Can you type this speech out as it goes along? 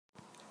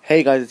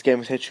Hey guys, it's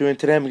Gamers here, and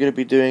today I'm going to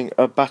be doing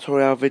a Battle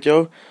Royale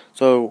video,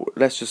 so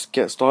let's just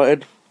get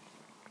started.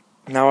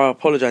 Now I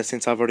apologise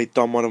since I've already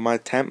done one of my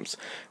attempts,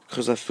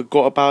 because I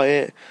forgot about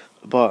it,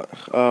 but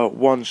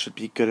one should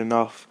be good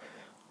enough.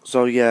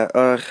 So yeah,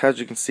 as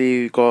you can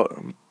see, we've got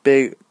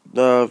big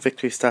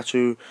victory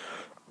statue,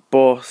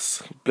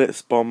 boss,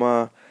 blitz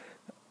bomber,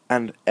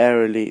 and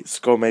air elite.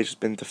 Skull mage has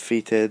been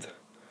defeated.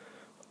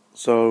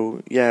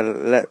 So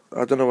yeah,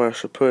 I don't know where I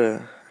should put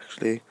it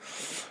actually.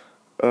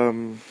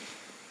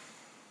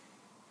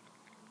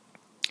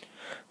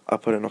 I'll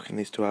put it knocking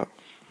these two out.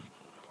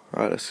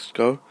 Alright, let's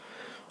go.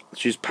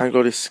 Let's use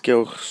Pangoli's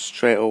skill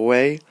straight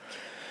away.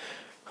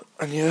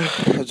 And yeah,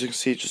 as you can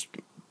see, just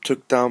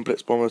took down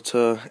Blitz Bomber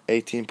to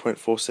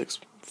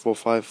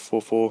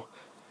 18.464544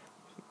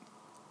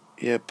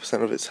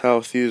 percent of its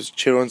health. Used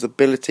Chiron's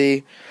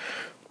ability.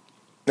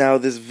 Now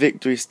this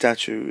victory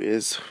statue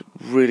is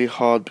really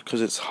hard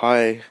because it's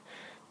high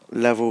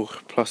level,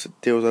 plus it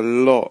deals a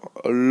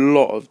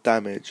lot of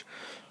damage.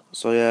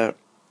 So yeah,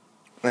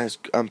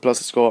 and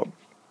plus it's got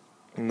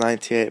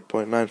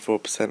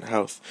 98.94%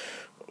 health,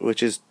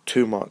 which is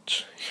too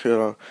much.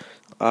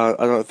 I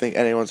don't think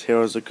anyone's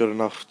heroes are good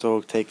enough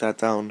to take that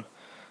down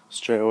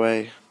straight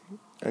away.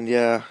 And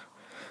yeah,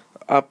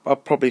 I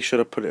probably should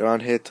have put it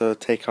around here to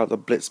take out the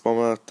Blitz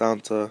Bomber down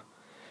to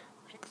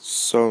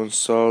so and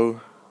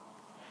so.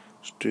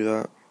 Just do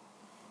that.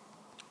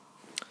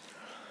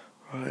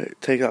 Right,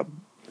 take that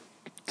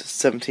to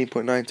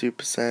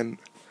 17.92%.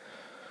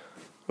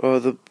 Oh,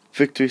 the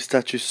victory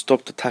statue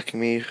stopped attacking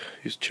me.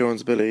 Use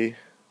Chiron's ability.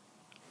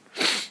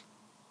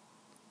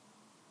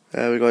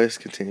 There we go, it's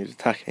continued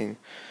attacking.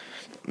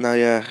 Now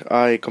yeah,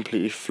 I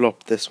completely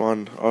flopped this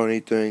one,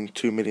 only doing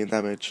 2 million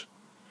damage.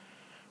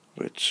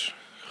 Which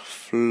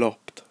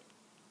flopped.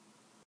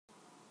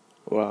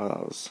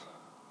 Wow,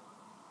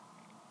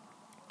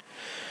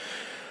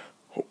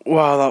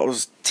 that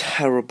was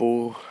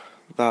terrible,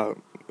 that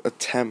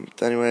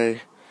attempt.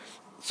 Anyway,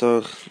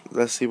 so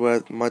let's see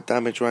where my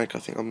damage rank. I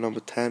think I'm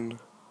number 10.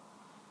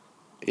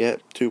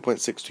 Yep,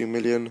 2.62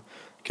 million.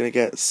 Gonna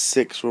get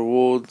 6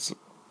 rewards.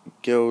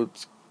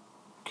 Guilds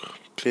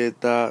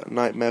cleared that.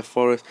 Nightmare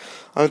Forest.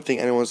 I don't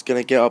think anyone's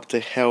gonna get up to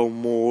Hell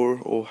Moor,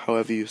 or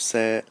however you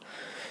say it.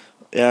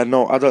 Yeah,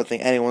 no, I don't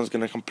think anyone's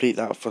gonna complete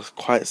that for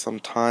quite some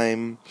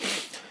time.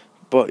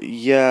 But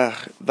yeah,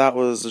 that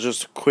was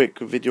just a quick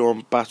video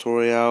on Battle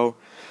Royale.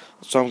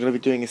 So I'm going to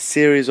be doing a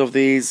series of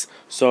these,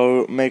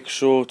 so make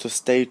sure to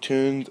stay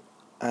tuned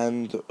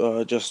and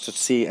just to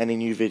see any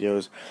new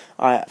videos.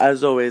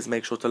 As always,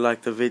 make sure to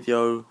like the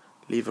video,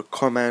 leave a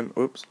comment.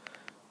 Oops.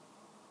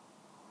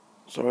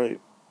 Sorry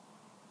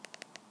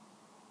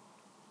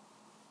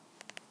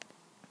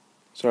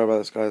about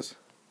this, guys.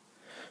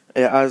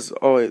 Yeah, as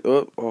always.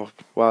 Oh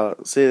wow.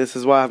 See, this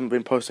is why I haven't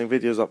been posting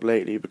videos up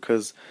lately,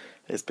 because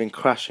it's been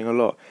crashing a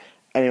lot.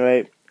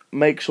 Anyway,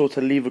 make sure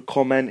to leave a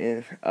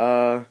comment,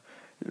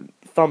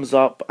 thumbs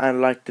up,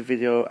 and like the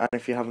video. And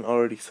if you haven't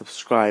already,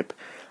 subscribe.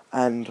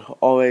 And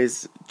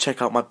always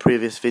check out my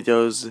previous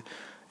videos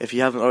if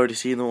you haven't already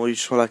seen them, or you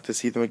just would like to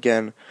see them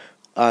again.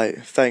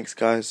 Thanks,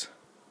 guys.